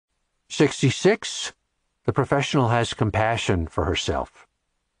66. The professional has compassion for herself.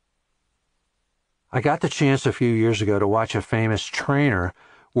 I got the chance a few years ago to watch a famous trainer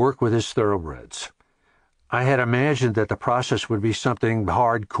work with his thoroughbreds. I had imagined that the process would be something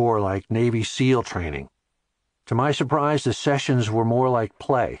hardcore like Navy SEAL training. To my surprise, the sessions were more like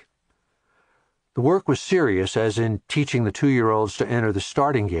play. The work was serious, as in teaching the 2-year-olds to enter the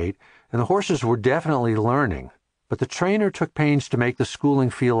starting gate, and the horses were definitely learning, but the trainer took pains to make the schooling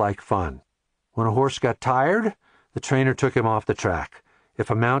feel like fun. When a horse got tired, the trainer took him off the track. If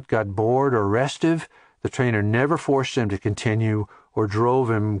a mount got bored or restive, the trainer never forced him to continue or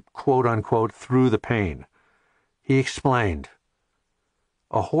drove him, quote-unquote, through the pain. He explained,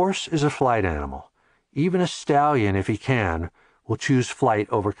 "A horse is a flight animal. Even a stallion, if he can, will choose flight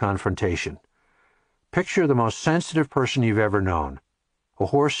over confrontation. Picture the most sensitive person you've ever known. A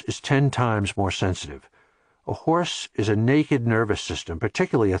horse is 10 times more sensitive. A horse is a naked nervous system,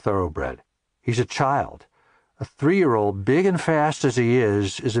 particularly a thoroughbred. He's a child. A 3-year-old, big and fast as he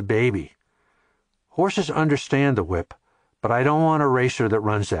is a baby. Horses understand the whip, but I don't want a racer that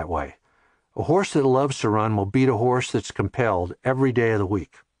runs that way. A horse that loves to run will beat a horse that's compelled every day of the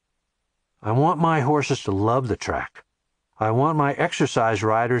week. I want my horses to love the track. I want my exercise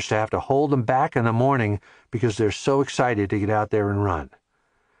riders to have to hold them back in the morning because they're so excited to get out there and run.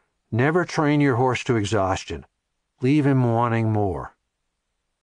 Never train your horse to exhaustion. Leave him wanting more."